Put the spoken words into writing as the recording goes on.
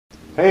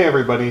Hey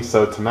everybody,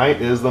 so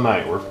tonight is the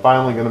night. We're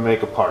finally going to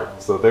make a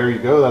part. So there you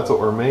go, that's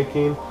what we're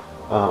making.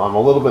 I'm a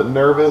little bit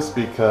nervous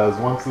because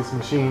once this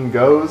machine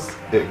goes,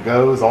 it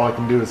goes. All I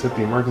can do is hit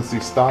the emergency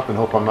stop and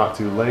hope I'm not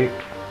too late.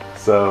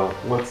 So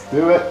let's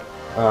do it.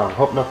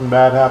 Hope nothing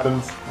bad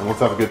happens, and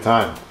let's have a good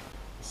time.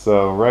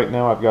 So right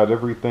now I've got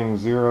everything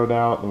zeroed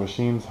out, the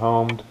machine's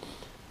homed,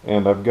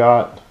 and I've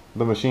got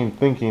the machine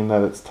thinking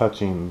that it's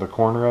touching the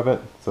corner of it,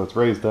 so it's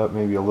raised up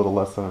maybe a little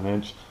less than an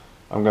inch.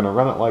 I'm going to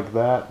run it like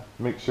that,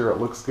 make sure it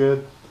looks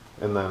good,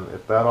 and then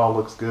if that all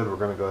looks good, we're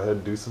going to go ahead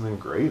and do some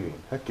engraving.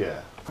 Heck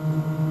yeah.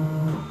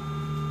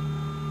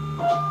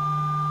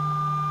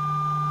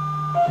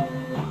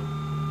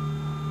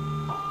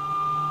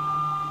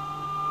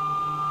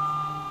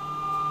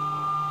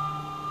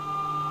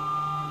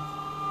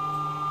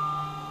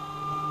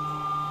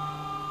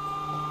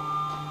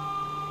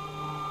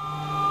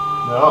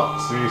 No,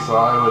 see, so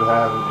I would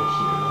have an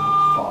issue.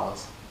 Let's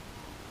pause.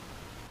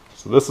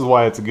 So this is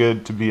why it's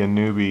good to be a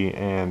newbie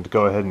and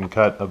go ahead and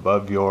cut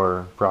above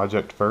your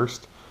project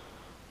first.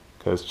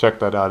 Because check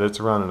that out, it's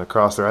running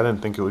across there. I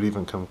didn't think it would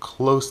even come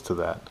close to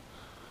that.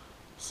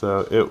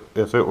 So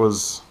if it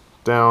was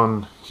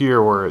down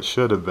here where it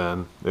should have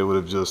been, it would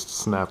have just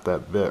snapped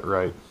that bit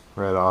right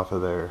off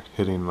of there,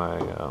 hitting my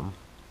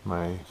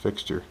my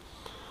fixture.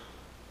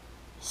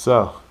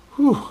 So,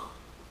 whew,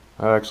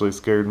 that actually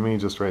scared me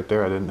just right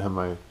there. I didn't have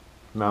my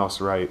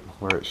mouse right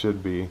where it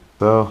should be.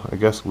 So I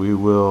guess we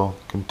will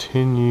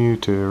continue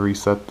to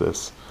reset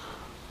this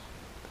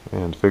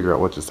and figure out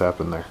what just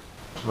happened there.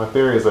 My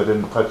theory is I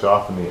didn't touch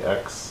off in the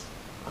X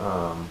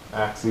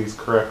axes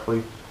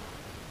correctly,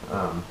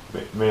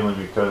 mainly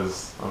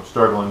because I'm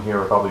struggling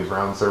here with all these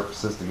round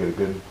surfaces to get a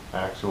good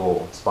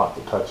actual spot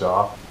to touch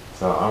off.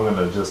 So I'm going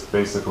to just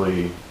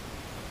basically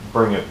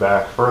bring it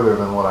back further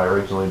than what I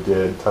originally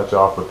did, touch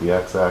off with the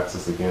X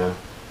axis again,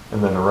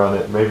 and then run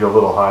it maybe a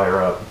little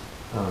higher up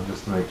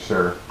just to make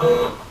sure.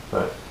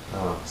 But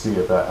see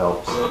if that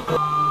helps. Yeah,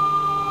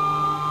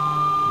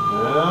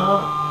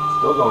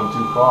 still going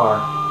too far.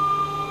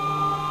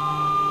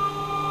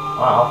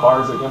 Wow, how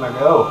far is it gonna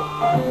go?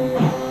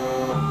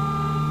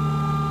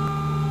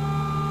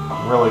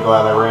 I'm really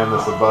glad I ran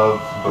this above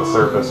the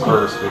surface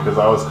first because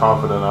I was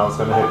confident I was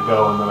gonna hit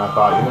go, and then I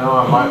thought, you know,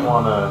 I might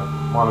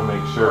wanna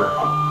make sure.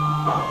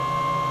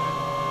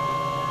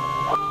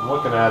 I'm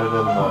looking at it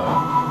in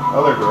the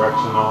other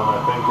direction though, and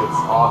I think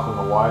it's off in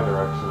the Y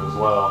direction as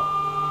well,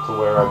 to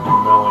where I'd be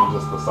milling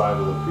just the side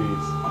of the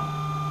piece.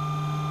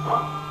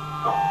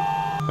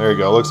 There you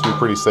go, looks to be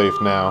pretty safe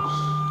now.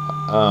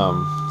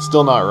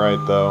 Still not right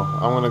though.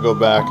 I'm going to go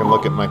back and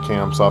look at my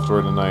CAM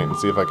software tonight and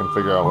see if I can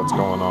figure out what's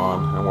going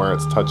on and where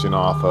it's touching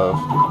off of.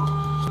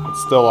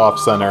 It's still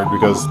off-centered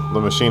because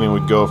the machining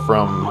would go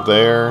from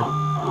there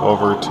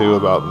over to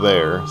about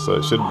there, so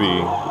it should be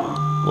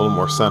a little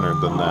more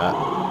centered than that.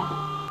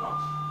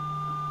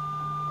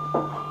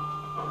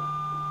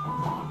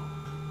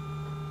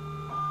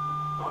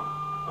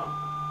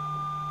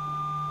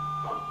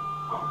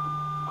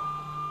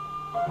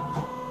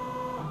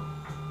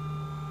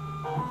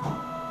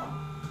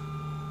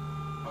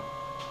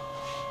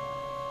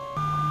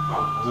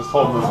 Just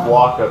holding this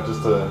block up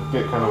just to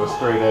get kind of a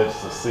straight edge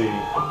to see,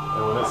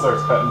 and when it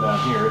starts cutting down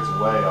here, it's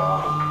way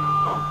off.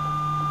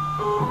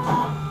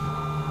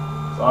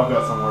 So I've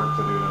got some work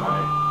to do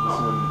tonight.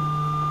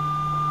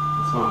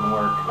 This wouldn't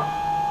work.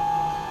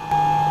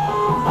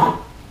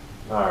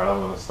 Alright, I'm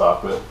going to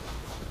stop it.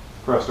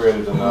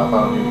 Frustrated enough, I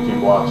don't need to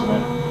keep watching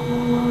it.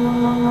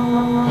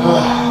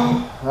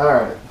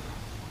 Alright,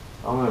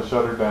 I'm going to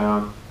shut her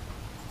down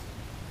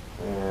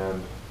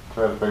and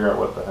try to figure out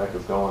what the heck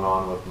is going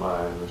on with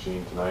my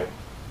machine tonight.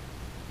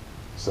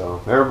 So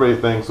everybody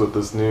thinks with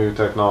this new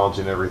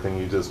technology and everything,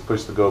 you just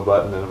push the go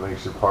button and it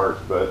makes your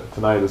part, but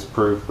tonight is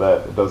proof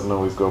that it doesn't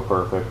always go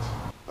perfect.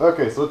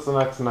 Okay, so it's the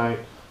next night.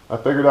 I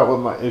figured out what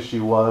my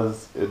issue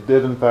was. It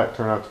did in fact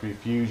turn out to be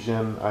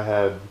fusion. I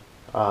had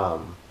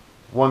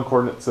one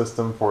coordinate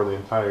system for the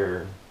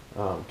entire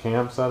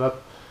cam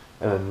setup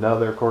and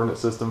another coordinate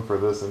system for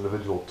this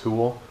individual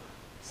tool.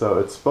 So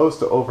it's supposed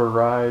to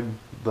override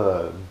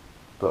the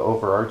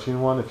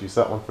overarching one if you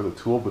set one for the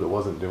tool, but it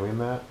wasn't doing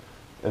that,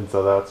 and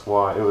so that's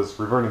why it was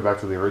reverting back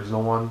to the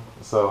original one.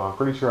 So I'm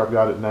pretty sure I've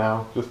got it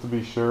now. Just to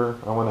be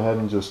sure, I went ahead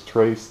and just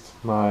traced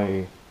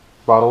my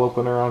bottle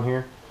opener on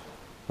here,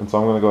 and so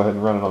I'm going to go ahead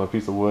and run it on a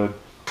piece of wood.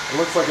 It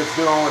looks like it's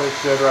doing what it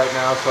should right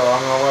now, so I'm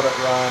going to let it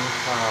run,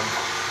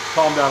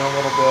 calm down a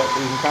little bit.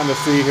 You can kind of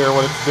see here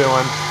what it's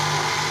doing.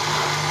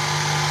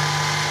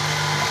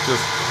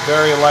 Just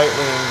very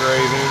lightly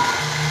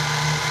engraving.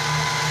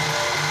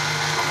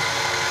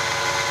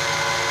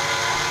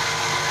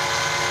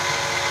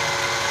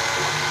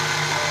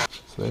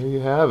 So there you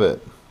have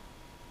it.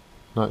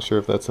 Not sure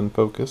if that's in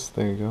focus.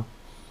 There you go.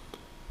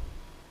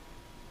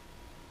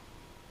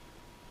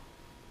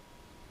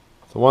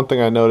 So one thing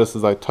I noticed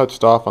is I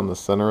touched off on the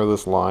center of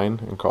this line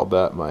and called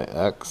that my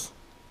X,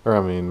 or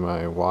I mean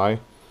my Y.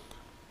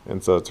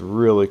 And so it's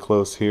really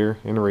close here.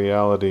 In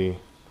reality,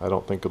 I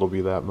don't think it'll be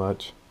that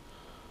much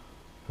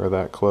or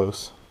that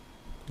close.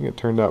 think it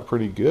turned out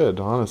pretty good,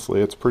 honestly.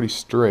 It's pretty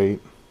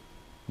straight.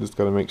 Just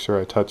got to make sure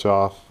I touch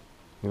off,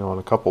 on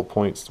a couple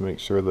points to make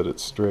sure that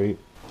it's straight.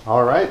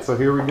 Alright, so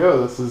here we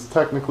go. This is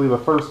technically the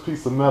first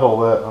piece of metal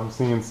that I'm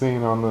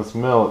CNCing on this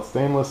mill. It's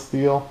stainless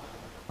steel,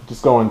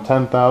 just going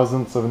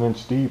 10/1000ths of an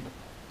inch deep.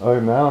 Other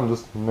than that, I'm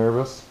just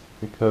nervous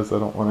because I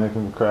don't want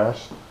anything to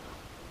crash.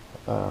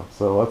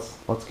 So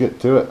let's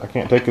get to it. I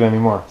can't take it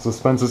anymore.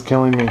 Suspense is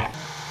killing me.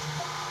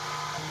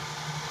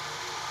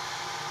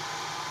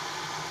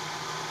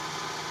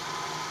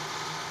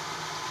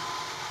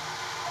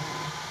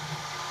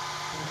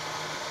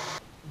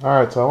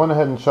 Alright, so I went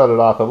ahead and shut it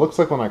off. It looks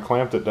like when I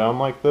clamped it down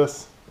like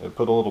this, it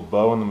put a little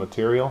bow in the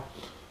material.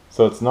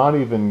 So it's not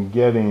even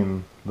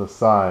getting the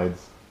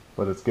sides,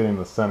 but it's getting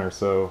the center.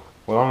 So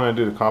what I'm going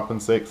to do to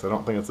compensate, because I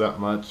don't think it's that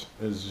much,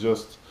 is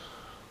just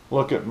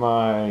look at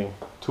my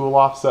tool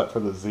offset for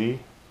the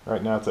Z.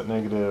 Right now it's at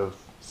negative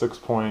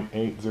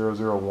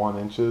 6.8001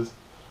 inches.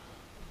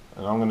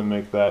 And I'm going to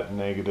make that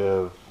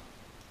negative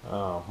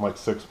like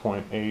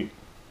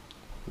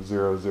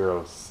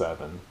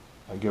 6.8007.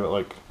 I give it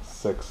like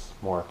 6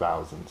 more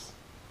thousandths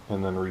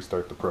and then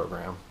restart the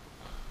program.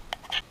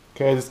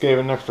 Okay, I just gave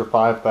it an extra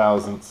 5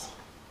 thousandths.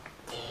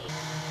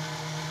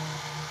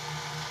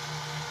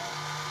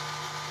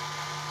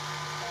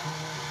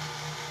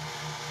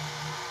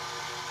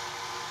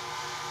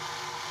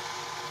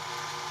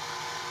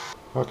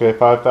 Okay,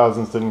 5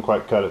 thousandths didn't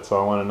quite cut it,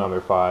 so I want another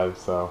 5,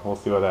 so we'll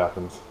see what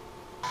happens.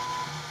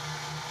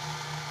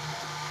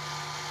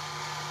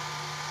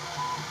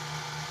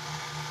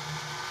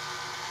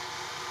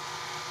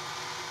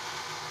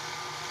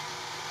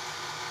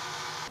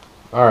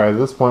 Alright, at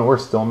this point we're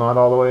still not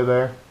all the way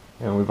there,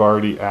 and we've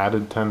already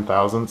added 10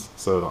 thousandths,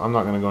 so I'm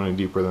not going to go any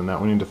deeper than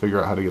that. We need to figure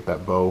out how to get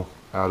that bow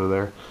out of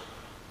there,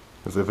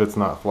 because if it's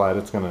not flat,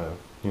 it's going to,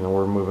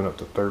 we're moving up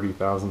to 30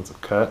 thousandths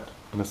of cut,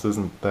 and this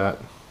isn't that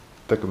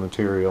thick of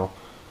material,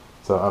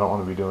 so I don't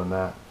want to be doing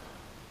that.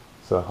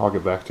 So I'll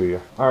get back to you.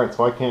 Alright,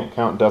 so I can't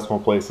count decimal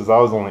places. I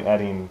was only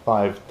adding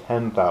 5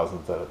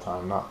 10,000ths at a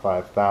time, not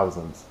 5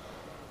 thousandths.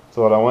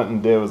 So what I went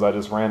and did was I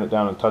just ran it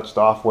down and touched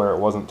off where it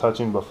wasn't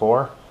touching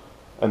before.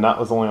 And that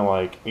was only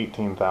like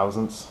 18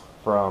 thousandths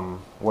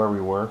from where we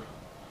were.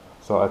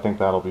 So I think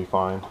that'll be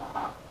fine.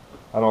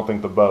 I don't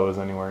think the bow is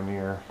anywhere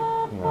near,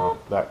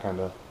 that kind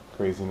of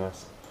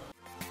craziness.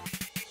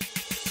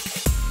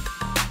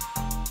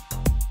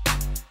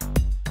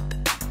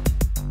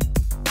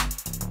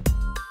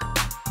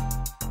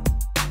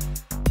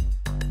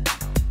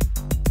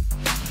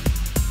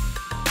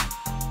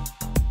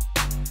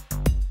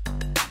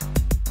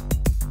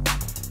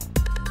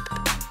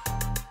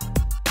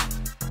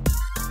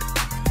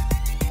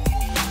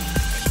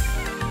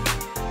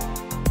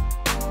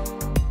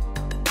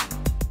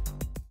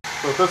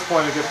 So at this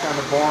point it gets kind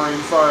of boring.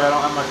 Sorry, I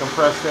don't have my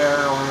compressed air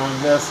or my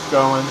mist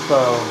going, so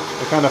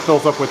it kind of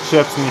fills up with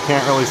chips and you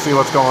can't really see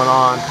what's going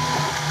on.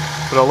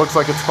 But it looks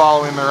like it's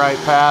following the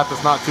right path.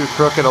 It's not too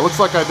crooked. It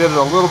looks like I did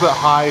it a little bit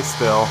high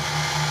still,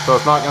 so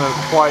it's not going to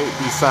quite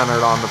be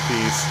centered on the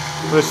piece.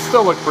 But it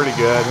still looked pretty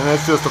good, and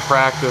it's just a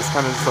practice,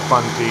 kind of just a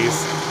fun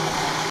piece.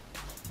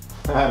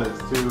 That is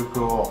too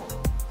cool.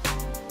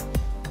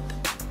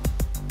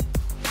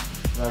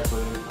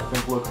 Actually, I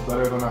think looks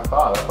better than I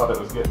thought. I thought it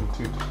was getting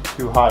too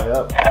high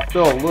up.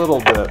 Still a little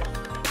bit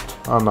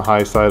on the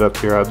high side up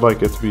here. I'd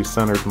like it to be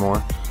centered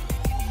more.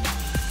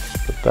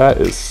 But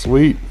that is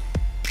sweet.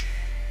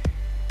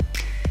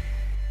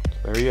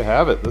 There you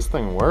have it. This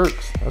thing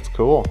works. That's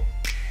cool.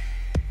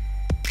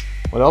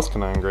 What else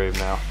can I engrave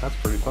now? That's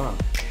pretty fun.